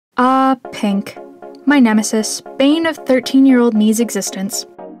Pink, my nemesis, bane of 13-year-old me's existence.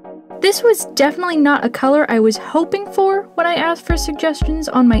 This was definitely not a color I was hoping for when I asked for suggestions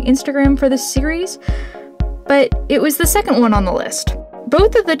on my Instagram for this series, but it was the second one on the list.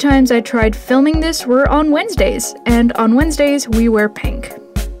 Both of the times I tried filming this were on Wednesdays, and on Wednesdays we wear pink.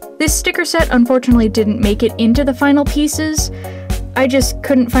 This sticker set unfortunately didn't make it into the final pieces. I just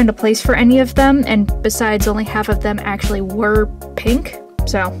couldn't find a place for any of them, and besides, only half of them actually were pink,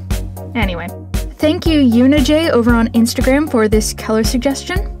 so anyway. Thank you UnaJ over on Instagram for this color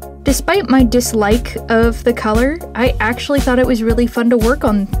suggestion. Despite my dislike of the color, I actually thought it was really fun to work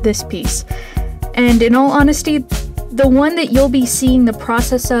on this piece. And in all honesty, the one that you'll be seeing the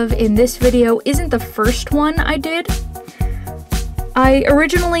process of in this video isn't the first one I did. I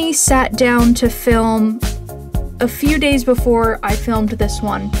originally sat down to film a few days before I filmed this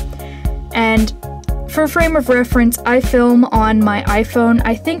one. And for frame of reference, I film on my iPhone.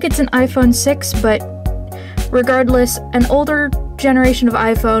 I think it's an iPhone 6, but regardless, an older generation of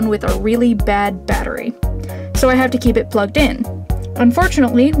iPhone with a really bad battery. So I have to keep it plugged in.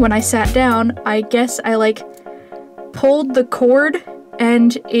 Unfortunately, when I sat down, I guess I pulled the cord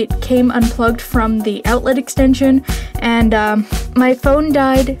and it came unplugged from the outlet extension, and my phone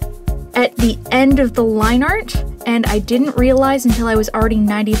died at the end of the line art, and I didn't realize until I was already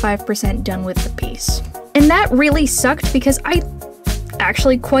 95% done with the piece. And that really sucked because I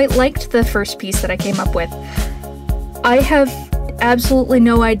actually quite liked the first piece that I came up with. I have absolutely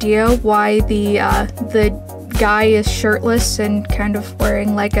no idea why the guy is shirtless and kind of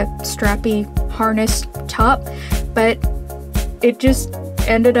wearing like a strappy harness top, but it just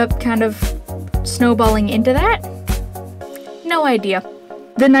ended up kind of snowballing into that. No idea.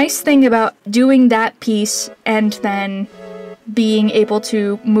 The nice thing about doing that piece and then being able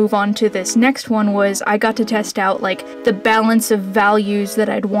to move on to this next one was I got to test out the balance of values that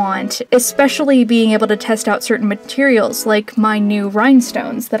I'd want, especially being able to test out certain materials like my new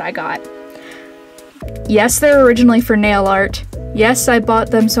rhinestones that I got. Yes, they're originally for nail art. Yes, I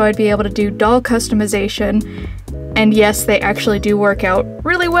bought them so I'd be able to do doll customization. And yes, they actually do work out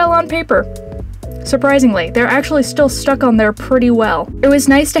really well on paper. Surprisingly, they're actually still stuck on there pretty well. It was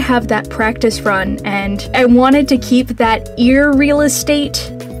nice to have that practice run, and I wanted to keep that ear real estate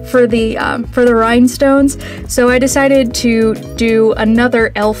for the rhinestones, so I decided to do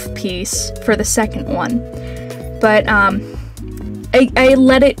another elf piece for the second one. But I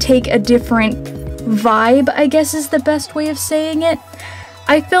let it take a different vibe, I guess is the best way of saying it.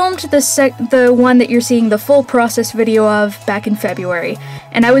 I filmed the one that you're seeing the full process video of back in February,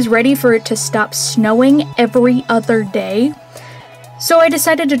 and I was ready for it to stop snowing every other day. So I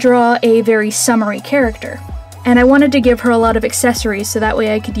decided to draw a very summery character, and I wanted to give her a lot of accessories so that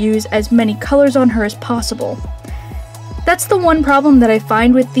way I could use as many colors on her as possible. That's the one problem that I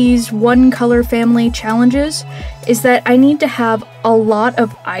find with these one color family challenges, is that I need to have a lot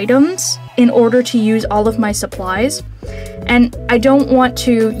of items in order to use all of my supplies. And I don't want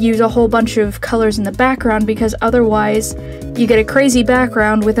to use a whole bunch of colors in the background because otherwise you get a crazy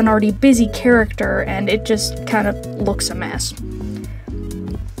background with an already busy character and it just kind of looks a mess.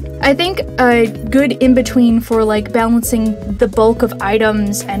 I think a good in-between for balancing the bulk of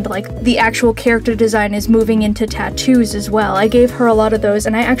items and the actual character design is moving into tattoos as well. I gave her a lot of those,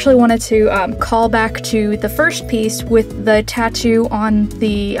 and I actually wanted to call back to the first piece with the tattoo on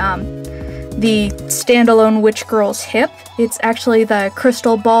the standalone witch girl's hip. It's actually the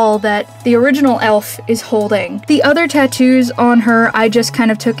crystal ball that the original elf is holding. The other tattoos on her, I just kind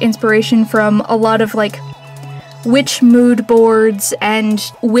of took inspiration from a lot of witch mood boards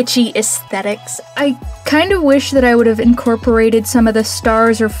and witchy aesthetics. I kind of wish that I would have incorporated some of the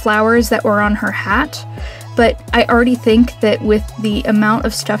stars or flowers that were on her hat, but I already think that with the amount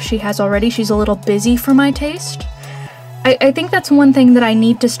of stuff she has already, she's a little busy for my taste. I think that's one thing that I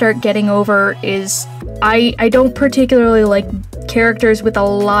need to start getting over is I don't particularly like characters with a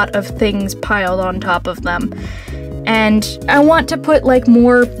lot of things piled on top of them. And I want to put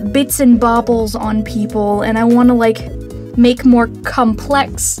more bits and baubles on people, and I want to make more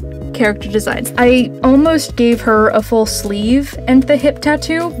complex character designs. I almost gave her a full sleeve and the hip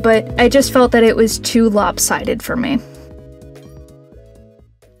tattoo, but I just felt that it was too lopsided for me.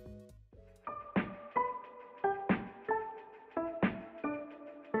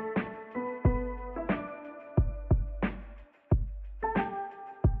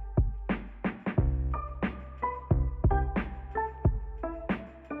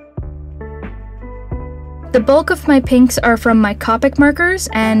 The bulk of my pinks are from my Copic markers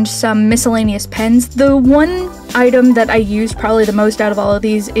and some miscellaneous pens. The one item that I use probably the most out of all of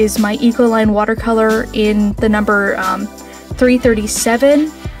these is my Ecoline watercolor in the number 337.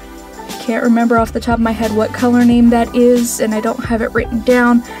 can't remember off the top of my head what color name that is, and I don't have it written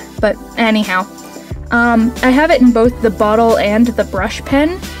down, but anyhow. I have it in both the bottle and the brush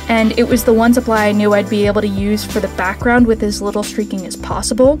pen, and it was the one supply I knew I'd be able to use for the background with as little streaking as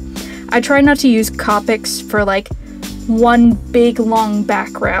possible. I try not to use Copics for like one big long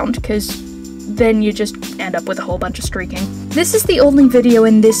background, because then you just end up with a whole bunch of streaking. This is the only video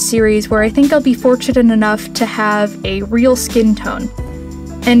in this series where I think I'll be fortunate enough to have a real skin tone.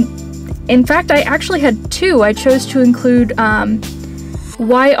 And in fact, I actually had two. I chose to include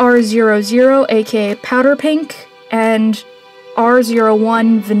YR00, aka Powder Pink, and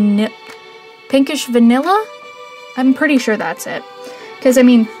R01 Pinkish Vanilla? I'm pretty sure that's it. Because, I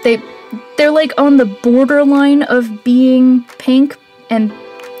mean, they're like on the borderline of being pink, and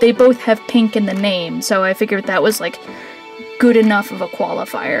they both have pink in the name, so I figured that was like good enough of a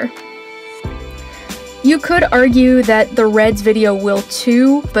qualifier. You could argue that the Reds video will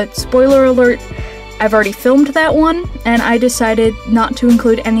too, but spoiler alert, I've already filmed that one, and I decided not to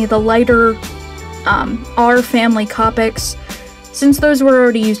include any of the lighter R family Copics, since those were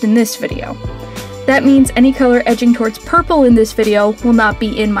already used in this video. That means any color edging towards purple in this video will not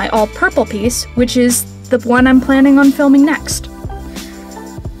be in my all purple piece, which is the one I'm planning on filming next.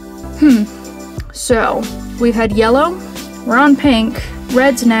 So, we've had yellow, we're on pink,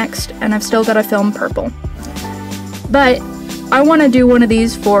 red's next, and I've still got to film purple. But I want to do one of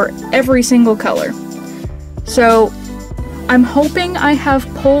these for every single color. So, I'm hoping I have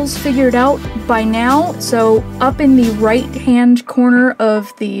polls figured out by now, so up in the right-hand corner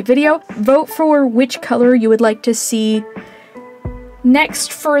of the video, vote for which color you would like to see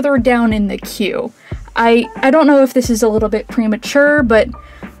next further down in the queue. I don't know if this is a little bit premature, but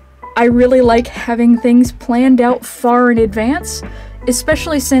I really like having things planned out far in advance,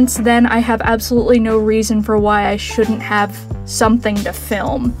 especially since then I have absolutely no reason for why I shouldn't have something to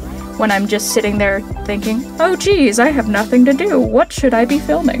film when I'm just sitting there thinking, oh geez, I have nothing to do, what should I be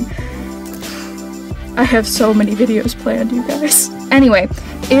filming? I have so many videos planned, you guys. Anyway,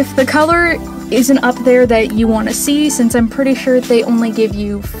 if the color isn't up there that you want to see, since I'm pretty sure they only give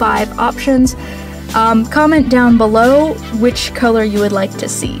you 5 options, comment down below which color you would like to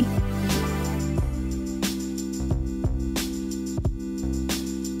see.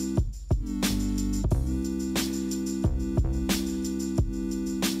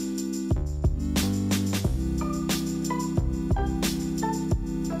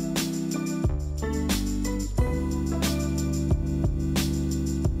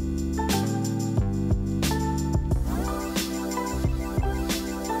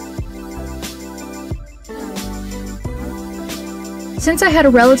 Since I had a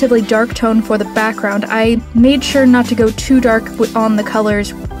relatively dark tone for the background, I made sure not to go too dark on the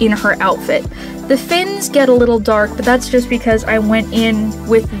colors in her outfit. The fins get a little dark, but that's just because I went in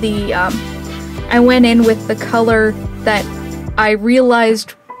with the color that I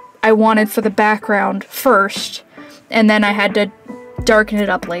realized I wanted for the background first, and then I had to darken it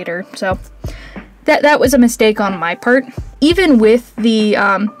up later, so that was a mistake on my part. Even with the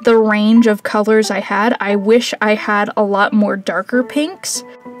range of colors I had, I wish I had a lot more darker pinks.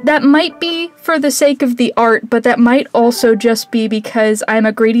 That might be for the sake of the art, but that might also just be because I'm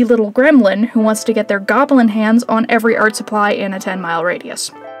a greedy little gremlin who wants to get their goblin hands on every art supply in a 10-mile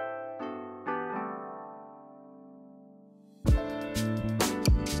radius.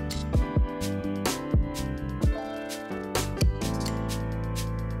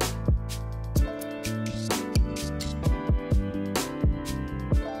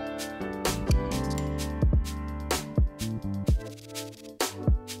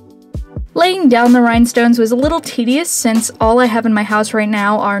 Laying down the rhinestones was a little tedious since all I have in my house right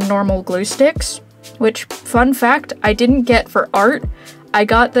now are normal glue sticks, which, fun fact, I didn't get for art. I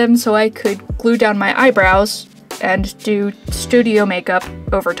got them so I could glue down my eyebrows and do studio makeup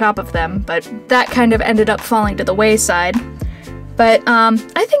over top of them, but that kind of ended up falling to the wayside. But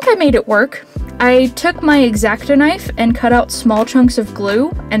I think I made it work. I took my X-Acto knife and cut out small chunks of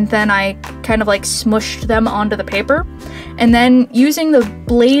glue, and then I kind of like smushed them onto the paper. And then, using the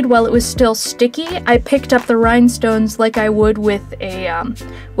blade while it was still sticky, I picked up the rhinestones like I would with a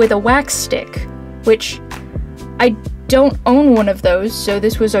wax stick, which I don't own one of those, so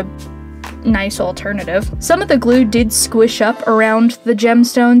this was a nice alternative. Some of the glue did squish up around the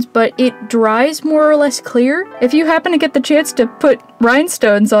gemstones, but it dries more or less clear. If you happen to get the chance to put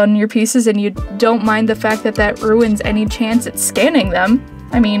rhinestones on your pieces and you don't mind the fact that that ruins any chance at scanning them,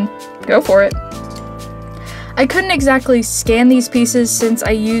 I mean, go for it. I couldn't exactly scan these pieces since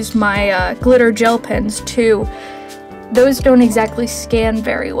I used my glitter gel pens too. Those don't exactly scan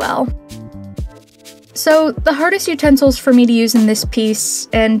very well. So the hardest utensils for me to use in this piece,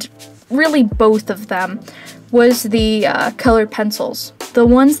 and really both of them, was the colored pencils. The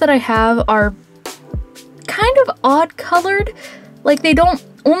ones that I have are kind of odd colored. Like, they don't,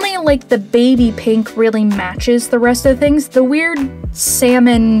 only like the baby pink really matches the rest of the things. The weird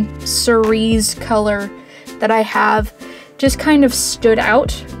salmon cerise color that I have just kind of stood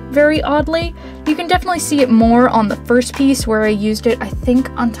out very oddly. You can definitely see it more on the first piece where I used it, I think,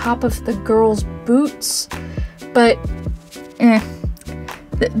 on top of the girl's boots, but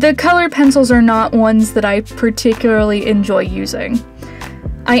The colored pencils are not ones that I particularly enjoy using.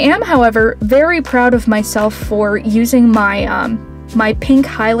 I am, however, very proud of myself for using my my pink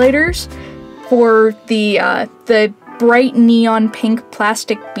highlighters for the bright neon pink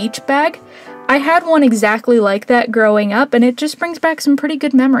plastic beach bag. I had one exactly like that growing up, and it just brings back some pretty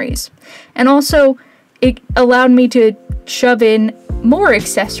good memories. And also, it allowed me to shove in more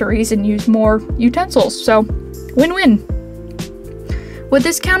accessories and use more utensils, so win-win. Would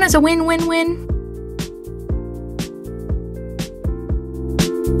this count as a win-win-win?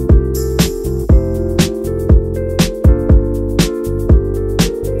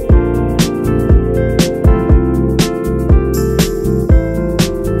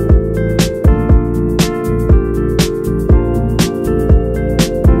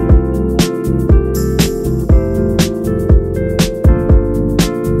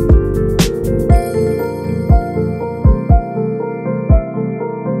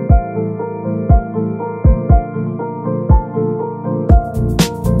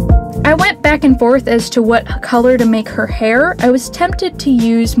 I went back and forth as to what color to make her hair. I was tempted to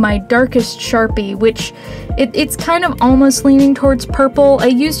use my darkest Sharpie, which it's kind of almost leaning towards purple. I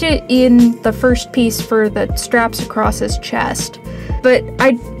used it in the first piece for the straps across his chest, but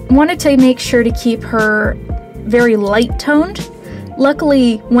I wanted to make sure to keep her very light toned.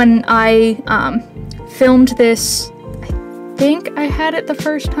 Luckily, when I filmed this, I think I had it the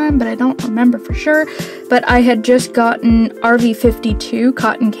first time, but I don't remember for sure, but I had just gotten RV52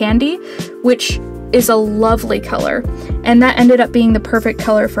 Cotton Candy, which is a lovely color, and that ended up being the perfect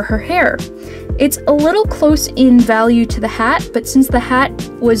color for her hair. It's a little close in value to the hat, but since the hat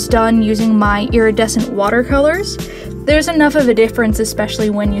was done using my iridescent watercolors, there's enough of a difference,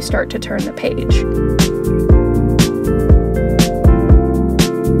 especially when you start to turn the page.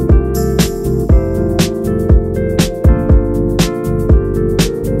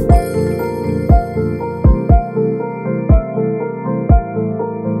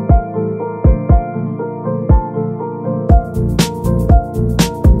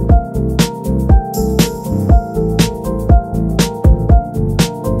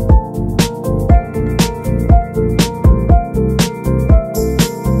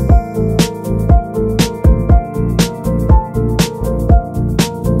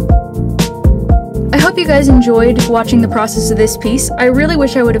 I hope you guys enjoyed watching the process of this piece. I really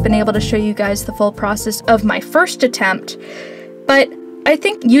wish I would have been able to show you guys the full process of my first attempt, but I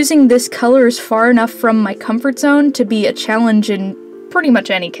think using this color is far enough from my comfort zone to be a challenge in pretty much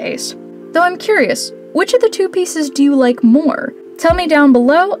any case. Though I'm curious, which of the two pieces do you like more? Tell me down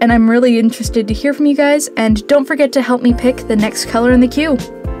below, and I'm really interested to hear from you guys, and don't forget to help me pick the next color in the queue.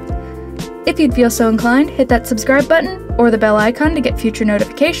 If you'd feel so inclined, hit that subscribe button or the bell icon to get future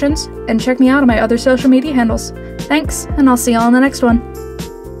notifications, and check me out on my other social media handles. Thanks, and I'll see y'all in the next one.